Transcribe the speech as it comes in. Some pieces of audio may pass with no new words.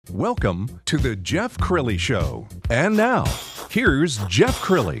Welcome to the Jeff Crilley Show. And now, here's Jeff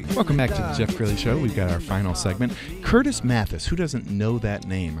Crilley. Welcome back to the Jeff Crilley Show. We've got our final segment. Curtis Mathes. Who doesn't know that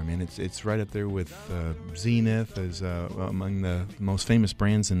name? I mean, it's right up there with Zenith as among the most famous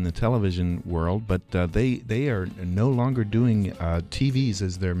brands in the television world. But they are no longer doing TVs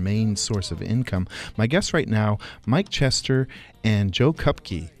as their main source of income. My guests right now, Mike Chester and Joe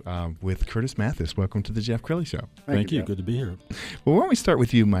Kupke with Curtis Mathes. Welcome to the Jeff Crilley Show. Thank you. Good to be here. Well, why don't we start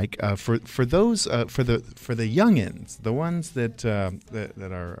with you, Mike? For those for the youngins, the ones that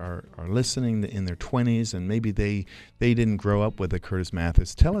are listening in their 20s, and maybe they didn't grow up with a Curtis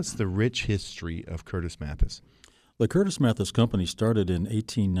Mathes. Tell us the rich history of Curtis Mathes. The Curtis Mathes Company started in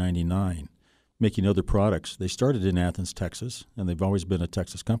 1899, making other products. They started in Athens, Texas, and they've always been a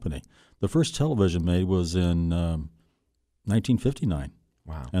Texas company. The first television made was in 1959.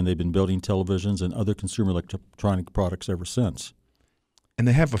 Wow. And they've been building televisions and other consumer electronic products ever since. And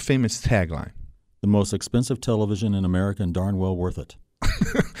they have a famous tagline. The most expensive television in America and darn well worth it.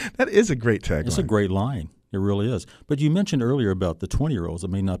 That is a great tagline. It's a great line. It really is. But you mentioned earlier about the 20-year-olds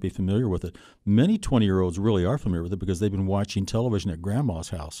that may not be familiar with it. Many 20-year-olds really are familiar with it because they've been watching television at Grandma's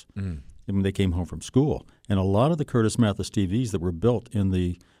house when they came home from school. And a lot of the Curtis Mathes TVs that were built in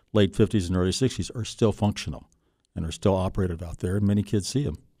the late 50s and early 60s are still functional and are still operated out there, and many kids see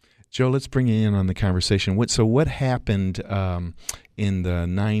them. Joe, let's bring you in on the conversation. What happened in the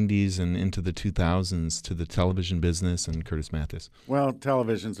 90s and into the 2000s to the television business and Curtis Mathes? Well,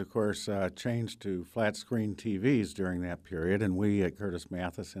 televisions, of course, changed to flat-screen TVs during that period, and we at Curtis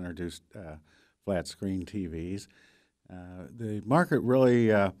Mathes introduced flat-screen TVs. The market really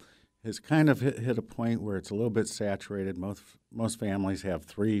has kind of hit a point where it's a little bit saturated. Most families have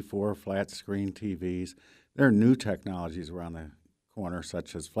 3-4 flat-screen TVs. There are new technologies around the corner,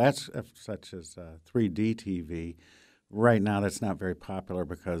 such as 3D TV. Right now, that's not very popular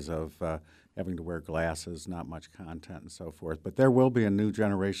because of having to wear glasses, not much content, and so forth. But there will be a new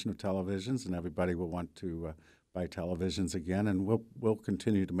generation of televisions, and everybody will want to buy televisions again, and we'll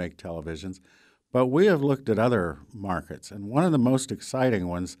continue to make televisions. But we have looked at other markets, and one of the most exciting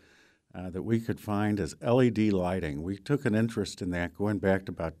ones that we could find is LED lighting. We took an interest in that going back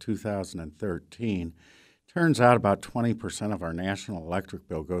to about 2013. Turns out about 20% of our national electric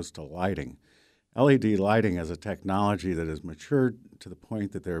bill goes to lighting. LED lighting is a technology that has matured to the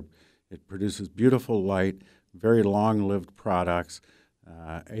point that it produces beautiful light, very long-lived products,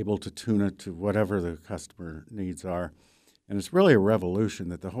 able to tune it to whatever the customer needs are. And it's really a revolution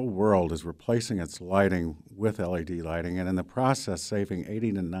that the whole world is replacing its lighting with LED lighting, and in the process saving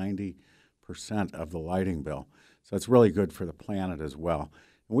 80 to 90% of the lighting bill. So it's really good for the planet as well.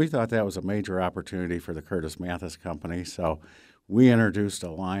 We thought that was a major opportunity for the Curtis Mathes Company, so we introduced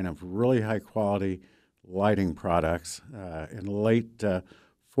a line of really high-quality lighting products in late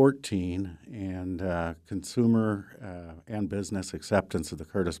 14, and consumer and business acceptance of the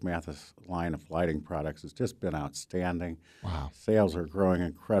Curtis Mathes line of lighting products has just been outstanding. Wow. Sales are growing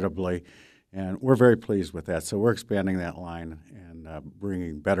incredibly, and we're very pleased with that. So we're expanding that line and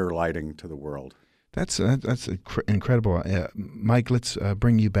bringing better lighting to the world. That's incredible. Mike, let's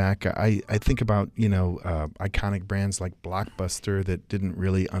bring you back. I think about, iconic brands like Blockbuster that didn't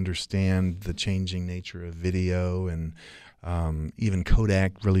really understand the changing nature of video, and even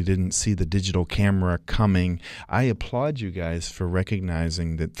Kodak really didn't see the digital camera coming. I applaud you guys for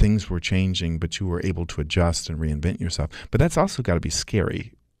recognizing that things were changing, but you were able to adjust and reinvent yourself. But that's also got to be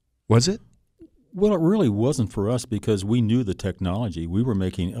scary. Was it? Well, it really wasn't for us because we knew the technology. We were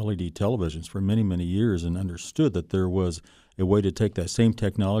making LED televisions for many, many years and understood that there was a way to take that same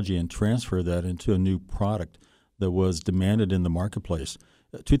technology and transfer that into a new product that was demanded in the marketplace.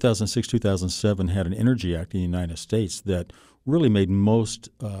 2006, 2007 had an Energy Act in the United States that really made most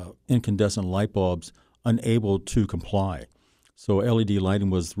incandescent light bulbs unable to comply. So LED lighting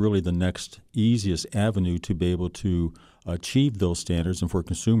was really the next easiest avenue to be able to achieve those standards and for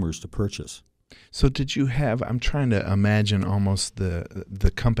consumers to purchase. So did you have, I'm trying to imagine almost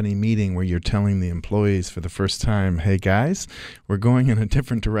the company meeting where you're telling the employees for the first time, hey guys, we're going in a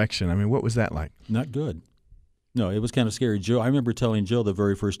different direction. I mean, what was that like? Not good. No, it was kind of scary. Joe, I remember telling Joe the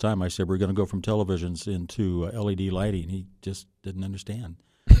very first time I said we're going to go from televisions into LED lighting. He just didn't understand.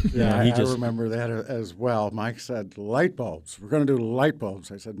 Yeah, I remember that as well. Mike said, light bulbs. We're going to do light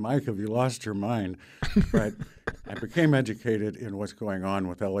bulbs. I said, Mike, have you lost your mind? But I became educated in what's going on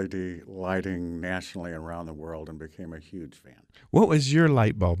with LED lighting nationally and around the world and became a huge fan. What was your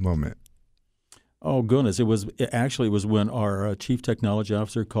light bulb moment? Oh, goodness. It was when our chief technology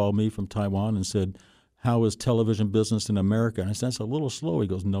officer called me from Taiwan and said, how is television business in America? And I said, that's a little slow. He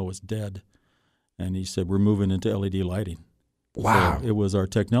goes, no, it's dead. And he said, we're moving into LED lighting. Wow. So it was our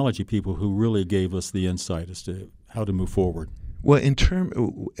technology people who really gave us the insight as to how to move forward. Well,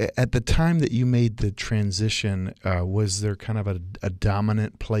 at the time that you made the transition, was there kind of a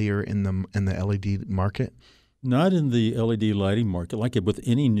dominant player in the LED market? Not in the LED lighting market. Like with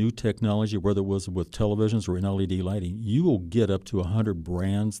any new technology, whether it was with televisions or in LED lighting, you will get up to 100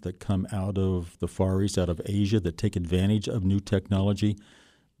 brands that come out of the Far East, out of Asia, that take advantage of new technology.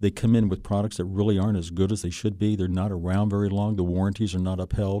 They come in with products that really aren't as good as they should be. They're not around very long. The warranties are not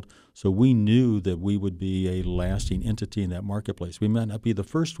upheld. So we knew that we would be a lasting entity in that marketplace. We might not be the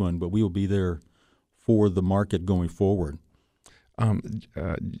first one, but we will be there for the market going forward.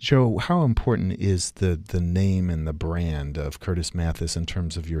 Joe, how important is the name and the brand of Curtis Mathis in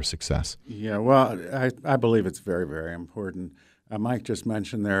terms of your success? Yeah, well, I believe it's very, very important. Mike just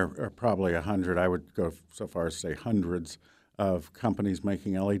mentioned there are probably 100, I would go so far as to say hundreds of companies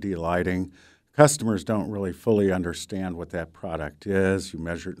making LED lighting. Customers don't really fully understand what that product is. You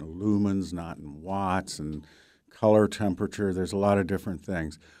measure it in lumens, not in watts, and color temperature. There's a lot of different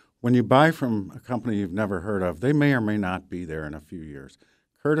things. When you buy from a company you've never heard of, they may or may not be there in a few years.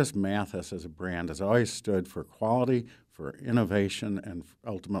 Curtis Mathis as a brand has always stood for quality, for innovation, and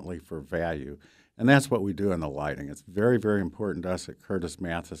ultimately for value. And that's what we do in the lighting. It's very, very important to us at Curtis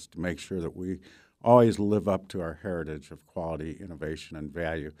Mathis to make sure that we always live up to our heritage of quality, innovation, and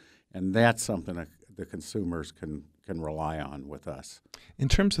value. And that's something that the consumers can rely on with us. In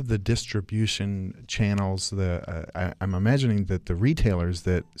terms of the distribution channels, I'm imagining that the retailers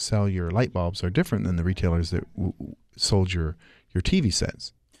that sell your light bulbs are different than the retailers that sold your TV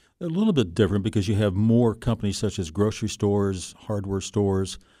sets. A little bit different because you have more companies such as grocery stores, hardware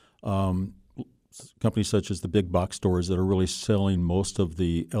stores, companies such as the big box stores that are really selling most of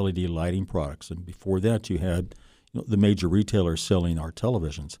the LED lighting products. And before that, you had the major retailers selling our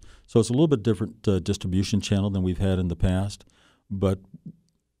televisions. So it's a little bit different distribution channel than we've had in the past, but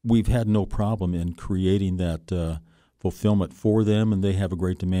we've had no problem in creating that fulfillment for them, and they have a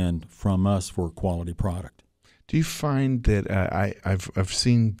great demand from us for a quality product. Do you find that I've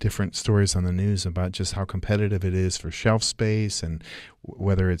seen different stories on the news about just how competitive it is for shelf space, and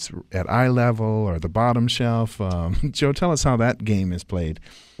whether it's at eye level or the bottom shelf? Joe, tell us how that game is played.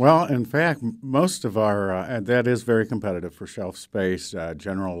 Well, in fact, most of our that is very competitive for shelf space.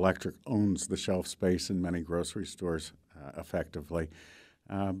 General Electric owns the shelf space in many grocery stores effectively.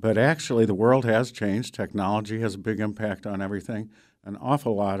 But actually, the world has changed. Technology has a big impact on everything. An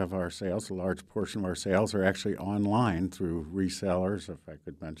awful lot of our sales, a large portion of our sales, are actually online through resellers, if I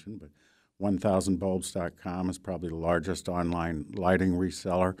could mention. But 1000bulbs.com is probably the largest online lighting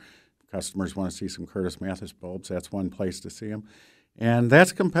reseller. If customers want to see some Curtis Mathis bulbs, that's one place to see them. And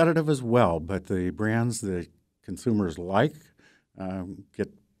that's competitive as well. But the brands that consumers like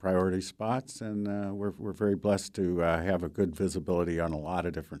get priority spots, and we're very blessed to have a good visibility on a lot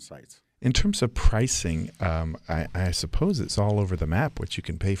of different sites. In terms of pricing, I suppose it's all over the map what you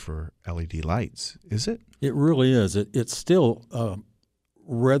can pay for LED lights. Is it? It really is. It's still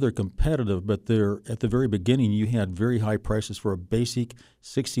rather competitive, but at the very beginning, you had very high prices for a basic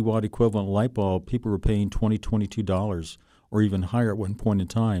 60-watt equivalent light bulb. People were paying $20, $22 or even higher at one point in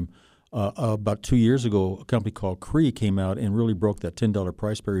time. About 2 years ago, a company called Kupke came out and really broke that $10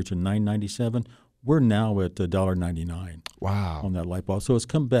 price barrier to $9.97. We're now at $1.99. Wow. On that light bulb. So it's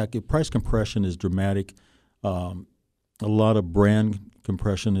come back. Price compression is dramatic. A lot of brand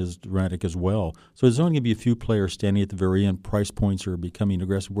compression is dramatic as well. So there's only going to be a few players standing at the very end. Price points are becoming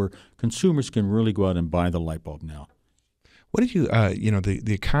aggressive where consumers can really go out and buy the light bulb now. What did you,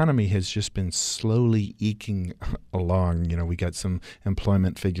 the economy has just been slowly eking along. We got some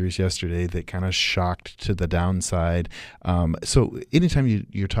employment figures yesterday that kind of shocked to the downside. So anytime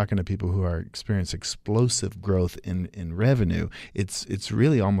you're talking to people who are experiencing explosive growth in revenue, it's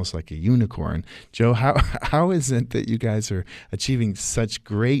really almost like a unicorn. Joe, how is it that you guys are achieving such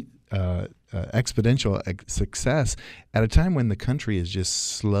great exponential success at a time when the country is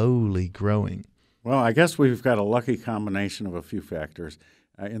just slowly growing? Well, I guess we've got a lucky combination of a few factors.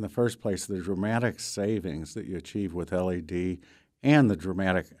 In the first place, the dramatic savings that you achieve with LED and the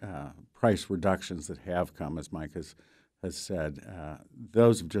dramatic price reductions that have come, as Mike has said,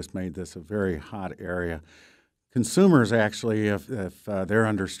 those have just made this a very hot area. Consumers actually, if they're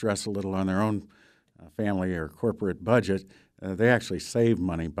under stress a little on their own family or corporate budget, they actually save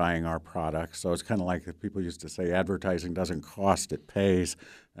money buying our products. So it's kind of like people used to say, advertising doesn't cost, it pays.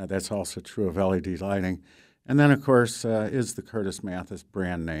 That's also true of LED lighting. And then, of course, is the Curtis Mathis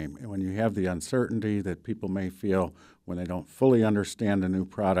brand name. And when you have the uncertainty that people may feel when they don't fully understand a new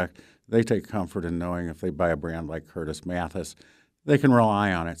product, they take comfort in knowing if they buy a brand like Curtis Mathis, they can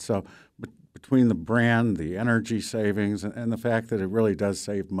rely on it. So between the brand, the energy savings, and the fact that it really does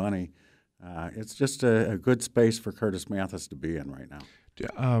save money, it's just a good space for Curtis Mathis to be in right now.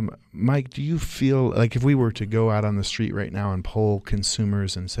 Mike, do you feel like if we were to go out on the street right now and poll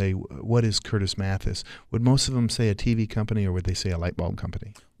consumers and say, what is Curtis Mathis, would most of them say a TV company or would they say a light bulb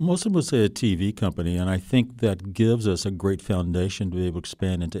company? Most of them would say a TV company, and I think that gives us a great foundation to be able to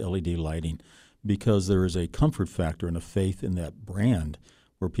expand into LED lighting because there is a comfort factor and a faith in that brand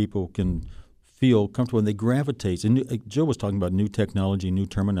where people can feel comfortable and they gravitate. And Joe was talking about new technology, new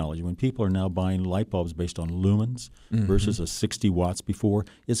terminology. When people are now buying light bulbs based on lumens versus a 60 watts before,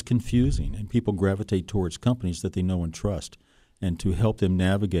 it's confusing, and people gravitate towards companies that they know and trust. And to help them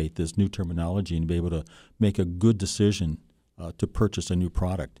navigate this new terminology and be able to make a good decision to purchase a new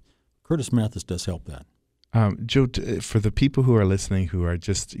product, Curtis Mathis does help that. Joe, for the people who are listening who are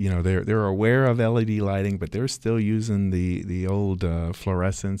just, they're aware of LED lighting, but they're still using the old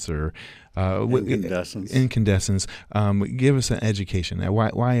fluorescence or incandescence. Give us an education.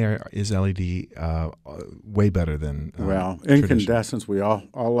 Why is LED way better than incandescence? We all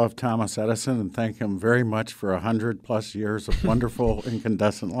love Thomas Edison and thank him very much for 100+ years of wonderful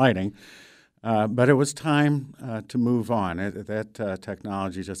incandescent lighting. But it was time to move on. That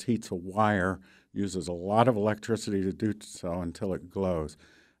technology just heats a wire, uses a lot of electricity to do so until it glows.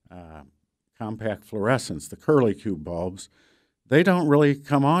 Compact fluorescence, the curly cube bulbs, they don't really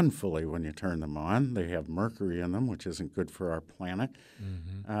come on fully when you turn them on. They have mercury in them, which isn't good for our planet.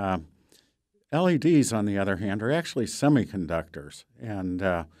 LEDs, on the other hand, are actually semiconductors, and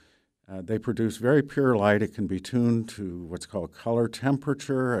they produce very pure light. It can be tuned to what's called color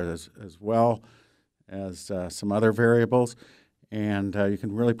temperature as well as some other variables. And you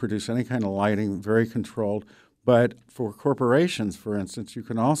can really produce any kind of lighting, very controlled. But for corporations, for instance, you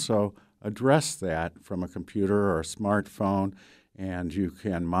can also address that from a computer or a smartphone, and you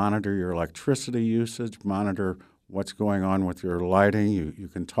can monitor your electricity usage, monitor what's going on with your lighting. You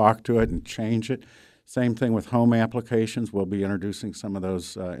can talk to it and change it. Same thing with home applications. We'll be introducing some of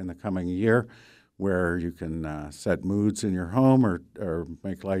those in the coming year where you can set moods in your home or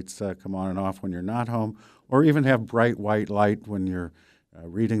make lights come on and off when you're not home, or even have bright white light when you're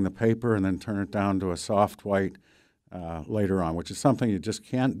reading the paper and then turn it down to a soft white later on, which is something you just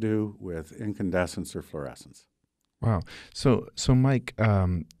can't do with incandescence or fluorescence. Wow. So Mike,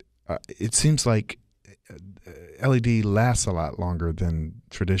 it seems like LED lasts a lot longer than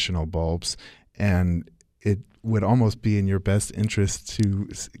traditional bulbs, and it would almost be in your best interest to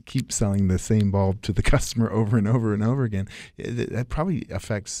keep selling the same bulb to the customer over and over and over again. That probably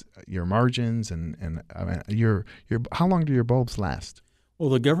affects your margins and your how long do your bulbs last? Well,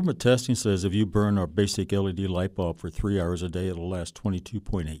 the government testing says if you burn our basic LED light bulb for 3 hours a day, it'll last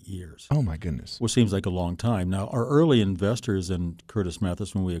 22.8 years. Oh, my goodness. Which seems like a long time. Now, our early investors in Curtis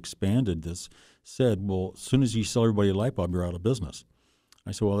Mathis, when we expanded this, said, well, as soon as you sell everybody a light bulb, you're out of business.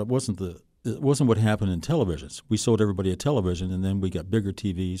 I said, well, it wasn't what happened in televisions. We sold everybody a television, and then we got bigger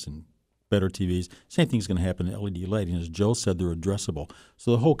TVs and better TVs. Same thing's going to happen in LED lighting. As Joe said, they're addressable.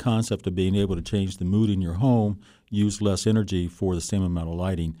 So the whole concept of being able to change the mood in your home, use less energy for the same amount of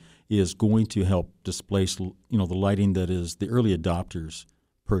lighting, is going to help displace, the lighting that is the early adopters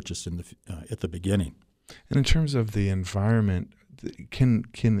purchased at the beginning. And in terms of the environment, can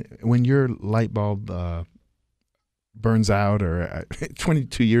when your light bulb burns out, or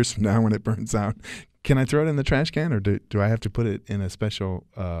 22 years from now when it burns out, can I throw it in the trash can, or do I have to put it in a special?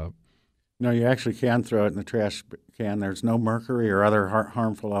 No, you actually can throw it in the trash can. There's no mercury or other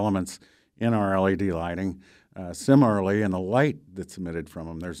harmful elements in our LED lighting. Similarly, in the light that's emitted from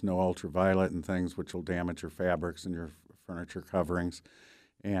them, there's no ultraviolet and things which will damage your fabrics and your furniture coverings.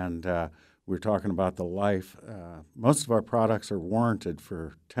 And we're talking about the life. Most of our products are warranted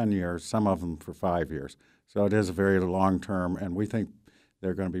for 10 years, some of them for 5 years. So it is a very long term, and we think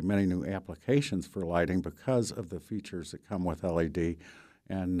there are going to be many new applications for lighting because of the features that come with LED.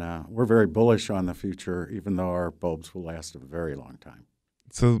 And we're very bullish on the future, even though our bulbs will last a very long time.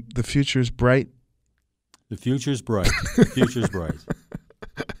 So the future's bright? The future's bright. The future's bright.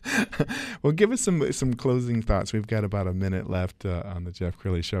 Well, give us some closing thoughts. We've got about a minute left on the Jeff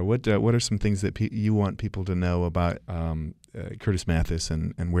Crilley Show. What are some things that you want people to know about Curtis Mathis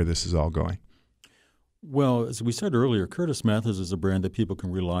and where this is all going? Well, as we said earlier, Curtis Mathis is a brand that people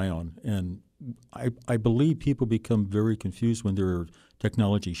can rely on. And I believe people become very confused when there are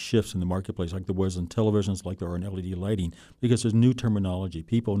technology shifts in the marketplace, like there was in televisions, like there are in LED lighting, because there's new terminology.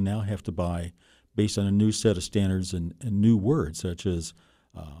 People now have to buy based on a new set of standards and new words, such as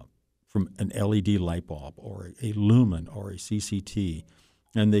from an LED light bulb or a lumen or a CCT.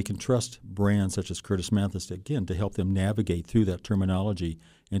 And they can trust brands such as Curtis Mathis, again, to help them navigate through that terminology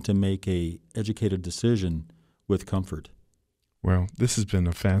and to make a educated decision with comfort. Well, this has been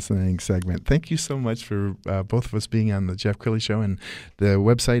a fascinating segment. Thank you so much for both of us being on the Jeff Crilley Show. And the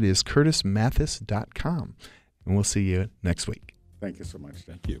website is curtismathis.com. And we'll see you next week. Thank you so much.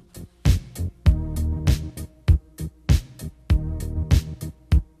 Thank you.